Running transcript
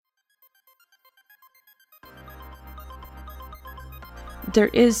There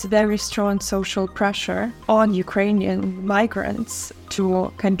is very strong social pressure on Ukrainian migrants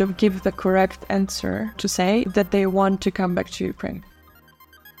to kind of give the correct answer, to say that they want to come back to Ukraine.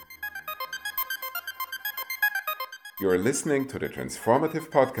 You're listening to the Transformative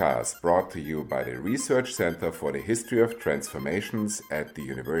podcast, brought to you by the Research Center for the History of Transformations at the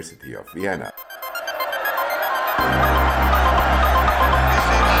University of Vienna.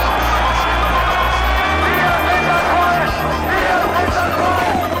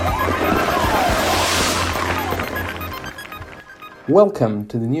 Welcome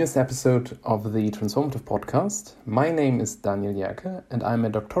to the newest episode of the Transformative podcast. My name is Daniel Jerke and I'm a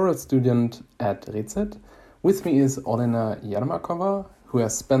doctoral student at RECET. With me is Olena Yermakova, who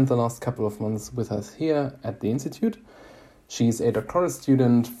has spent the last couple of months with us here at the Institute. She's a doctoral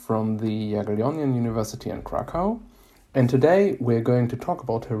student from the Jagiellonian University in Krakow, and today we're going to talk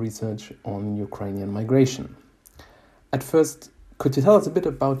about her research on Ukrainian migration. At first, could you tell us a bit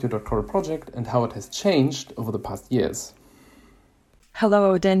about your doctoral project and how it has changed over the past years?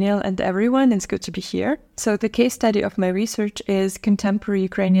 Hello, Daniel and everyone. It's good to be here. So the case study of my research is contemporary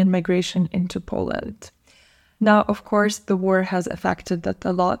Ukrainian migration into Poland. Now, of course, the war has affected that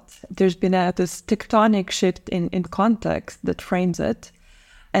a lot. There's been this tectonic shift in context that frames it.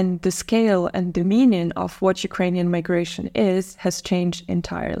 And the scale and the meaning of what Ukrainian migration is has changed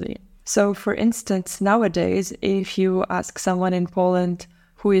entirely. So, for instance, nowadays, if you ask someone in Poland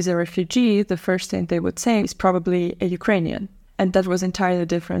who is a refugee, the first thing they would say is probably a Ukrainian. And that was entirely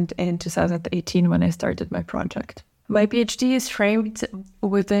different in 2018 when I started my project. My PhD is framed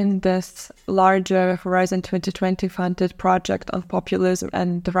within this larger Horizon 2020 funded project on populism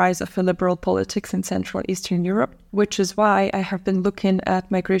and the rise of illiberal politics in Central Eastern Europe, which is why I have been looking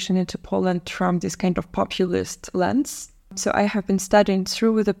at migration into Poland from this kind of populist lens. So I have been studying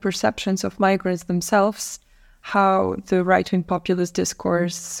through the perceptions of migrants themselves how the right-wing populist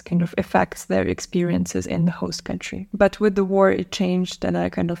discourse kind of affects their experiences in the host country. But with the war, it changed, and I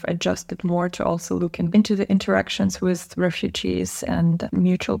kind of adjusted more to also look into the interactions with refugees and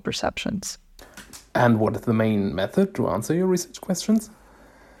mutual perceptions. And what is the main method to answer your research questions?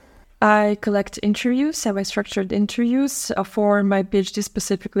 I collect interviews, semi-structured interviews. For my PhD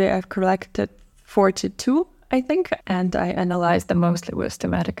specifically, I've collected 42, I think, and I analyzed them mostly with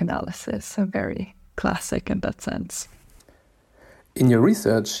thematic analysis, so very classic in that sense. In your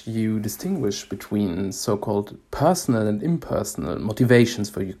research, you distinguish between so-called personal and impersonal motivations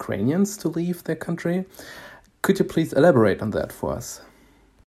for Ukrainians to leave their country. Could you please elaborate on that for us?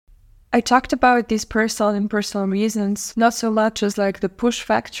 I talked about these personal and impersonal reasons, not so much as like the push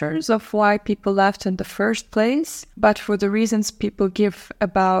factors of why people left in the first place, but for the reasons people give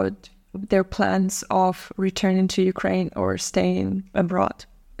about their plans of returning to Ukraine or staying abroad.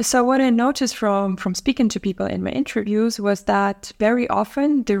 So what I noticed from speaking to people in my interviews was that very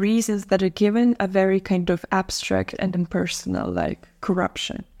often the reasons that are given are very kind of abstract and impersonal, like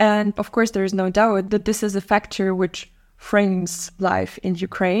corruption. And of course, there is no doubt that this is a factor which frames life in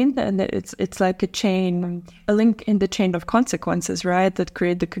Ukraine, and it's like a link in the chain of consequences, right, that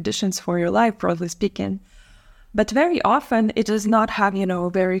create the conditions for your life, broadly speaking. But very often it does not have,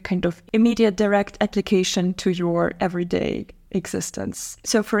 very kind of immediate direct application to your everyday existence.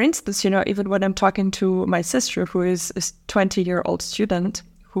 So for instance, even when I'm talking to my sister, who is a 20-year-old student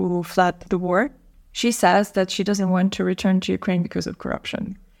who fled the war, she says that she doesn't want to return to Ukraine because of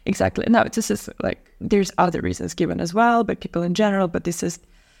corruption. Exactly. Now, this is there's other reasons given as well by people in general, but this is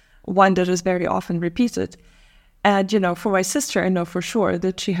one that is very often repeated. And, for my sister, I know for sure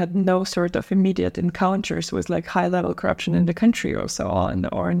that she had no sort of immediate encounters with high-level corruption in the country or so on,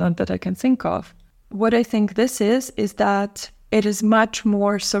 or none that I can think of. What I think this is that it is much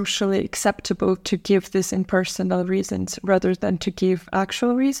more socially acceptable to give these impersonal reasons rather than to give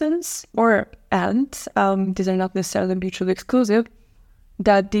actual reasons, and these are not necessarily mutually exclusive,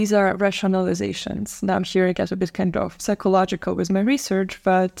 that these are rationalizations. Now here I get a bit kind of psychological with my research,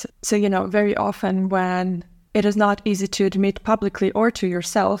 but so, very often when it is not easy to admit publicly or to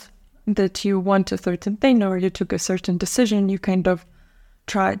yourself that you want a certain thing or you took a certain decision, you kind of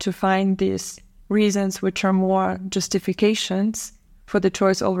try to find these reasons which are more justifications for the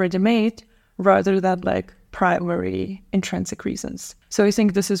choice already made rather than primary intrinsic reasons. So I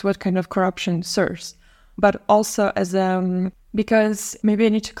think this is what kind of corruption serves. But also because maybe I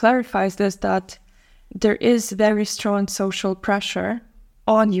need to clarify this, that there is very strong social pressure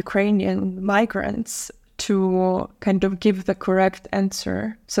on Ukrainian migrants to kind of give the correct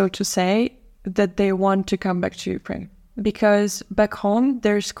answer, so to say, that they want to come back to Ukraine. Because back home,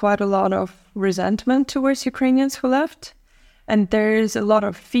 there's quite a lot of resentment towards Ukrainians who left. And there is a lot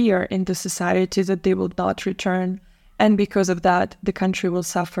of fear in the society that they will not return And because of that, the country will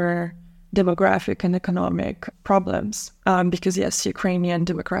suffer demographic and economic problems because, yes, Ukrainian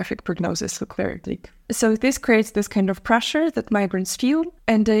demographic prognosis look very bleak. So this creates this kind of pressure that migrants feel.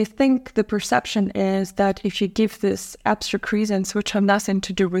 And I think the perception is that if you give this abstract reasons which have nothing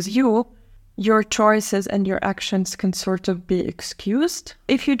to do with you, your choices and your actions can sort of be excused.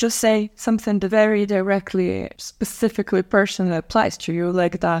 If you just say something that very directly, specifically, personally applies to you,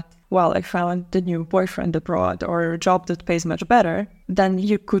 like that, well, I found a new boyfriend abroad or a job that pays much better, then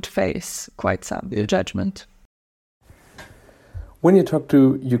you could face quite some judgment. When you talk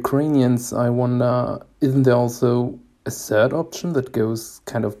to Ukrainians, I wonder, isn't there also a third option that goes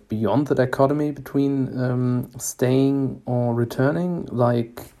kind of beyond the dichotomy between staying or returning,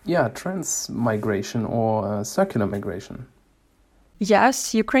 like, transmigration or circular migration?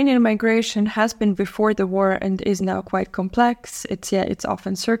 Yes, Ukrainian migration has been before the war and is now quite complex. It's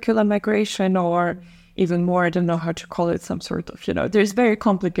often circular migration or even more, I don't know how to call it, some sort of, there's very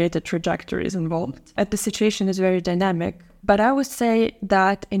complicated trajectories involved. And the situation is very dynamic. But I would say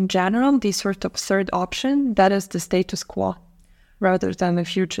that in general, the sort of third option, that is the status quo rather than the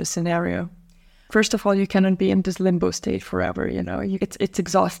future scenario. First of all, you cannot be in this limbo state forever, it's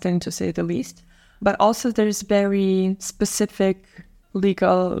exhausting to say the least. But also there's very specific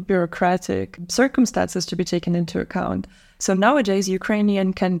legal, bureaucratic circumstances to be taken into account. So nowadays,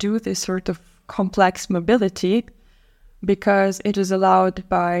 Ukrainian can do this sort of complex mobility because it is allowed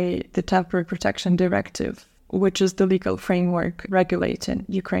by the Temporary Protection Directive, which is the legal framework regulating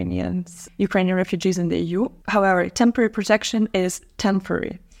Ukrainian refugees in the EU. However, temporary protection is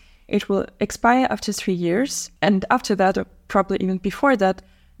temporary. It will expire after 3 years, and after that, or probably even before that,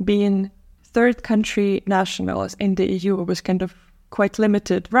 being third country nationals in the EU with kind of quite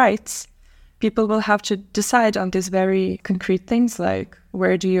limited rights, people will have to decide on these very concrete things like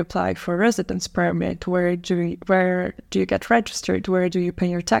where do you apply for a residence permit, where do you get registered, where do you pay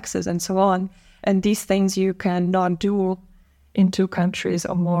your taxes, and so on. And these things you cannot do in 2 countries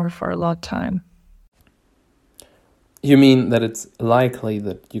or more for a long time. You mean that it's likely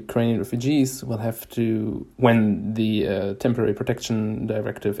that Ukrainian refugees will have to, when the Temporary Protection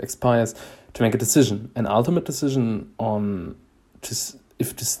Directive expires, to make a decision, an ultimate decision on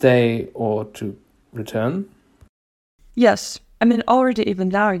if to stay or to return? Yes. I mean, already even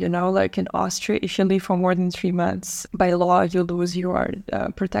now, like in Austria, if you leave for more than 3 months, by law, you lose your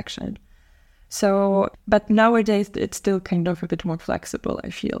protection. So, but nowadays, it's still kind of a bit more flexible, I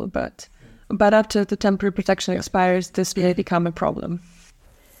feel. But after the temporary protection expires, this may become a problem.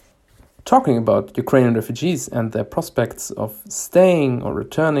 Talking about Ukrainian refugees and their prospects of staying or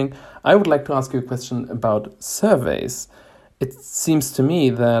returning, I would like to ask you a question about surveys. It seems to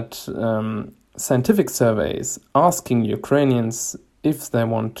me that scientific surveys asking Ukrainians if they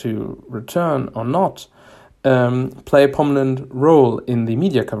want to return or not play a prominent role in the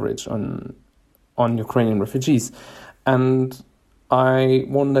media coverage on Ukrainian refugees. And I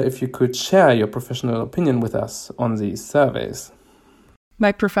wonder if you could share your professional opinion with us on these surveys.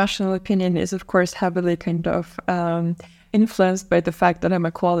 My professional opinion is, of course, heavily kind of influenced by the fact that I'm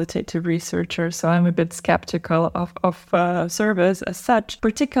a qualitative researcher, so I'm a bit skeptical of surveys as such,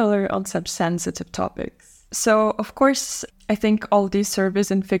 particularly on such sensitive topics. So, of course, I think all these surveys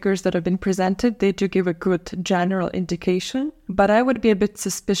and figures that have been presented, they do give a good general indication, but I would be a bit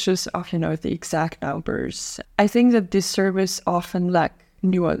suspicious of, the exact numbers. I think that these surveys often lack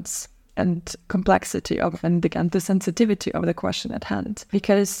nuance and complexity and again, the sensitivity of the question at hand.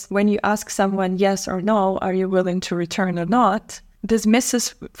 Because when you ask someone yes or no, are you willing to return or not, this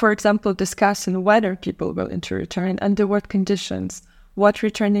misses, for example, discussing whether people are willing to return, under what conditions, what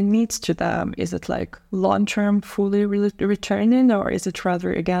returning means to them. Is it like long-term, fully returning, or is it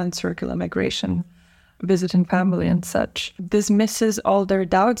rather, again, circular migration, visiting family and such? This misses all their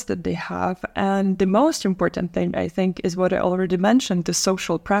doubts that they have. And the most important thing, I think, is what I already mentioned, the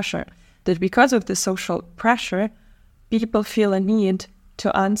social pressure. That because of the social pressure, people feel a need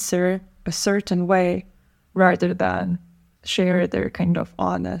to answer a certain way rather than share their kind of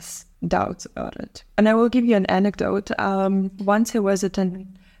honest doubts about it. And I will give you an anecdote. Once I was at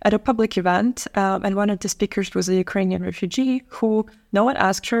a public event, and one of the speakers was a Ukrainian refugee who, no one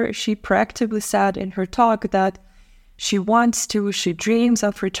asked her, she proactively said in her talk that she dreams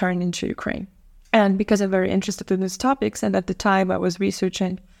of returning to Ukraine. And because I'm very interested in these topics, and at the time I was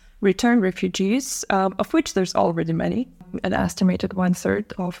researching return refugees, of which there's already many, an estimated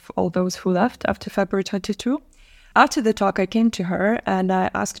 1/3 of all those who left after February 22. After the talk, I came to her and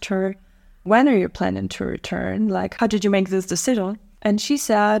I asked her, when are you planning to return? Like, how did you make this decision? And she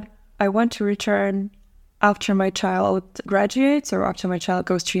said, I want to return after my child graduates or after my child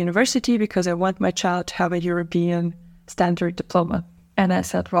goes to university because I want my child to have a European standard diploma. And I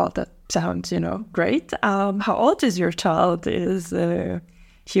said, well, that sounds, great. How old is your child? Is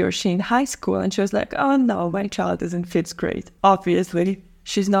he or she in high school? And she was like, oh, no, my child is in 5th grade. Obviously,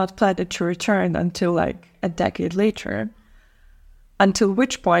 she's not planning to return until like a decade later, until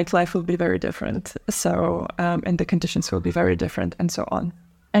which point life will be very different. So, and the conditions will be very different and so on.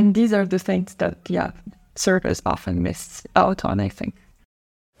 And these are the things that, service often miss out on, I think.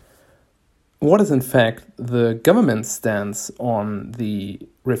 What is in fact the government's stance on the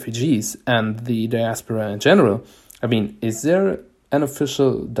refugees and the diaspora in general? I mean, is there an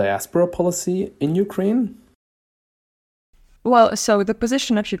official diaspora policy in Ukraine? Well, so the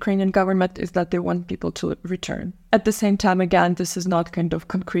position of Ukrainian government is that they want people to return. At the same time, again, this is not kind of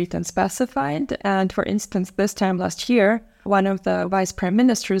concrete and specified. And for instance, this time last year, one of the vice prime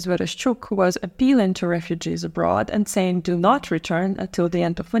ministers, Vereshchuk, was appealing to refugees abroad and saying, do not return until the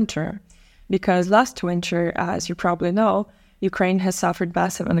end of winter. Because last winter, as you probably know, Ukraine has suffered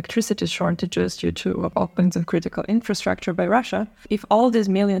massive electricity shortages due to open and critical infrastructure by Russia. If all these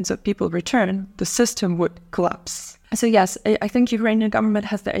millions of people return, the system would collapse. So yes, I think Ukrainian government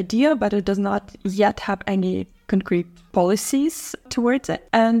has the idea, but it does not yet have any concrete policies towards it.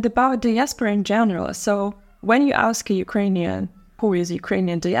 And about diaspora in general, so when you ask a Ukrainian who is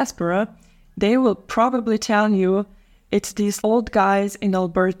Ukrainian diaspora, they will probably tell you it's these old guys in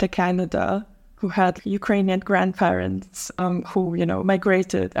Alberta, Canada, who had Ukrainian grandparents who,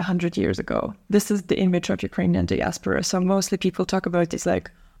 migrated 100 years ago. This is the image of Ukrainian diaspora. So mostly people talk about these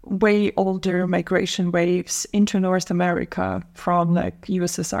like way older migration waves into North America from like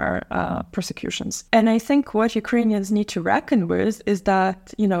USSR persecutions. And I think what Ukrainians need to reckon with is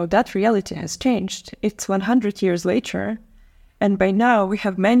that, that reality has changed. It's 100 years later. And by now we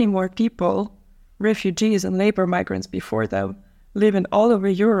have many more people, refugees and labor migrants before them, living all over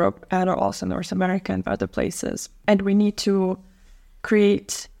Europe and also North America and other places. And we need to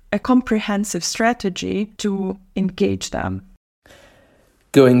create a comprehensive strategy to engage them.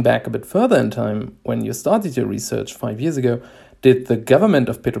 Going back a bit further in time, when you started your research 5 years ago, did the government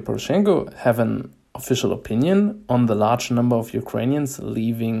of Petro Poroshenko have an official opinion on the large number of Ukrainians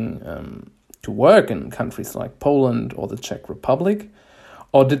leaving to work in countries like Poland or the Czech Republic?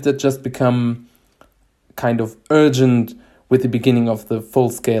 Or did that just become kind of urgent with the beginning of the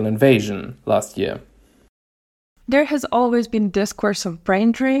full-scale invasion last year? There has always been discourse of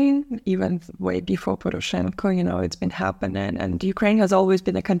brain drain, even way before Poroshenko, it's been happening. And Ukraine has always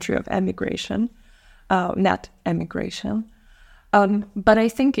been a country of emigration, not emigration. But I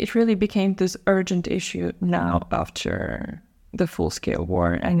think it really became this urgent issue now after the full-scale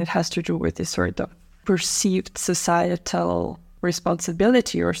war. And it has to do with this sort of perceived societal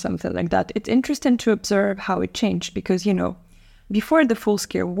responsibility or something like that. It's interesting to observe how it changed because, before the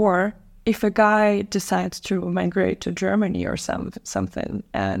full-scale war, if a guy decides to migrate to Germany or something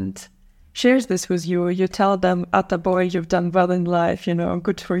and shares this with you, you tell them, "Atta boy, you've done well in life,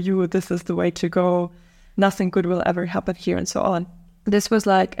 good for you, this is the way to go, nothing good will ever happen here," and so on. This was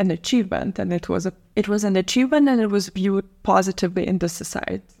like an achievement, and it was an achievement, and it was viewed positively in the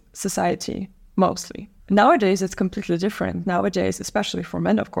society, mostly. Nowadays, it's completely different. Nowadays, especially for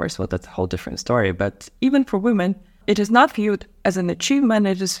men, of course, well, that's a whole different story, but even for women, it is not viewed as an achievement,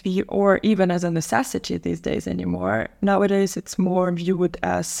 or even as a necessity these days anymore. Nowadays, it's more viewed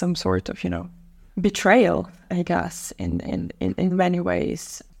as some sort of, betrayal, I guess, in many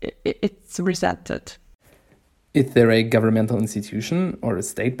ways. It's resented. Is there a governmental institution or a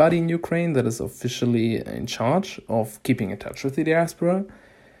state body in Ukraine that is officially in charge of keeping in touch with the diaspora?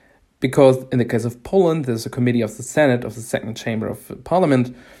 Because in the case of Poland, there's a committee of the Senate, of the second chamber of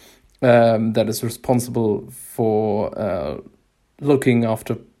Parliament, that is responsible for looking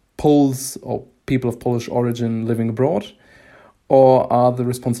after Poles or people of Polish origin living abroad? Or are the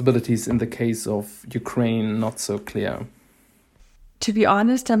responsibilities in the case of Ukraine not so clear? To be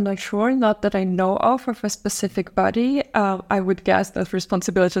honest, I'm not sure. Not that I know of a specific body. I would guess that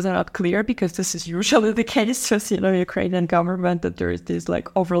responsibilities are not clear because this is usually the case with, Ukrainian government, that there is this like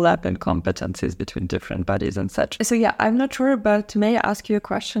overlapping competencies between different bodies and such. So yeah, I'm not sure, but may I ask you a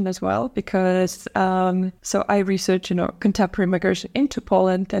question as well? Because so I research, contemporary migration into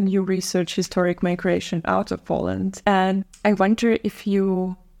Poland, and you research historic migration out of Poland. And I wonder if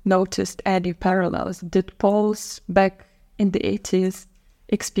you noticed any parallels. Did Poles back in the 80s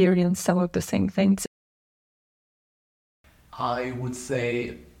experience some of the same things? I would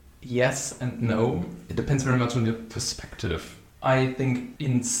say yes and no. It depends very much on your perspective. I think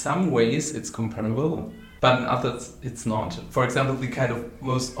in some ways it's comparable, but in others it's not. For example, the kind of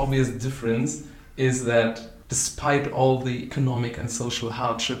most obvious difference is that despite all the economic and social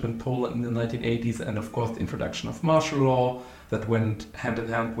hardship in Poland in the 1980s, and of course the introduction of martial law that went hand in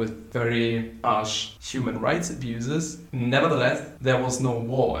hand with very harsh human rights abuses, nevertheless, there was no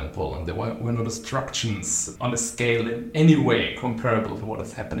war in Poland. There were no destructions on a scale in any way comparable to what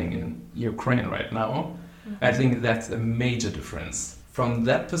is happening in Ukraine right now. I think that's a major difference. From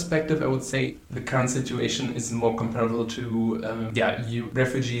that perspective, I would say the current situation is more comparable to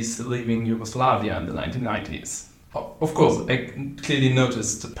refugees leaving Yugoslavia in the 1990s. Of course, I clearly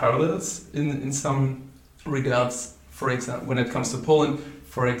noticed parallels in some regards. For example, when it comes to Poland,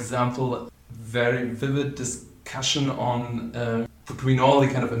 for example, very vivid discussion on between all the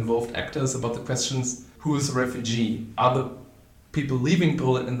kind of involved actors about the questions: who is a refugee? Are the people leaving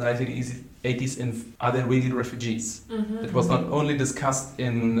Poland in the 1980s, are they really refugees? Mm-hmm. It was not only discussed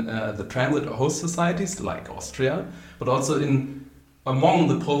in the transit or host societies like Austria, but also among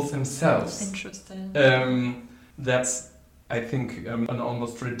the Poles themselves. Interesting. That's, I think, an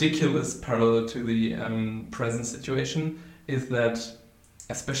almost ridiculous parallel to the present situation is that,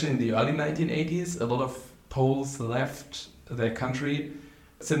 especially in the early 1980s, a lot of Poles left their country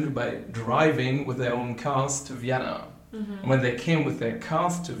simply by driving with their own cars to Vienna. Mm-hmm. When they came with their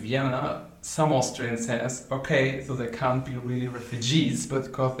cars to Vienna, some Austrians says, okay, so they can't be really refugees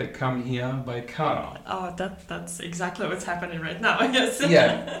because they come here by car. Oh, that's exactly what's happening right now, yes.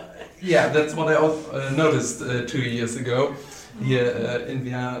 Yeah, that's what I also noticed 2 years ago here in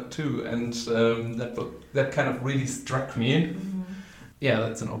Vienna too, and that kind of really struck me. Mm-hmm. Yeah,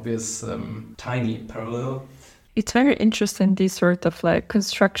 that's an obvious tiny parallel. It's very interesting, these sort of like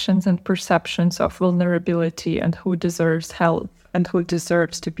constructions and perceptions of vulnerability and who deserves help and who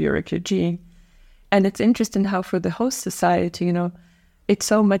deserves to be a refugee. And it's interesting how for the host society, it's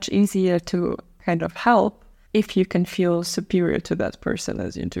so much easier to kind of help if you can feel superior to that person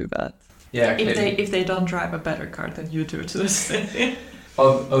as you do that. Yeah, if they don't drive a better car than you do to the city.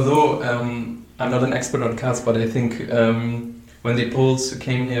 Although I'm not an expert on cars, but I think when the Poles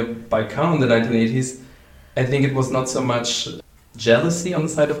came here by car in the 1980s, I think it was not so much jealousy on the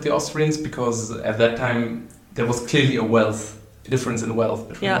side of the Austrians, because at that time there was clearly a difference in wealth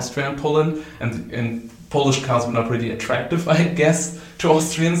between Austria and Poland, and Polish cars were not really attractive, I guess, to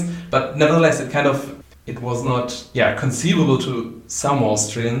Austrians. But nevertheless, it was not conceivable to some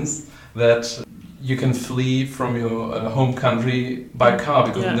Austrians that you can flee from your home country by car,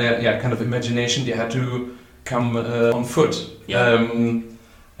 because in their kind of imagination they had to come on foot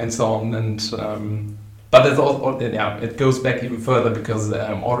and so on. And but it's also, it goes back even further, because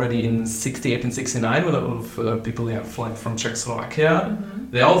already in 68 and 69, when a lot of people fled from Czechoslovakia,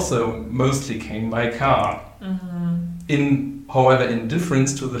 they also mostly came by car. Mm-hmm. However, in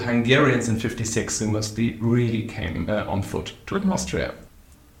difference to the Hungarians in 56, who mostly really came on foot to Austria.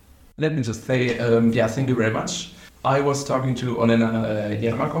 Let me just say, thank you very much. I was talking to Olena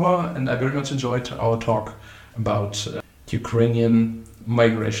Yermakova, and I very much enjoyed our talk about Ukrainian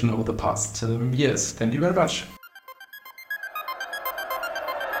migration over the past years. Thank you very much.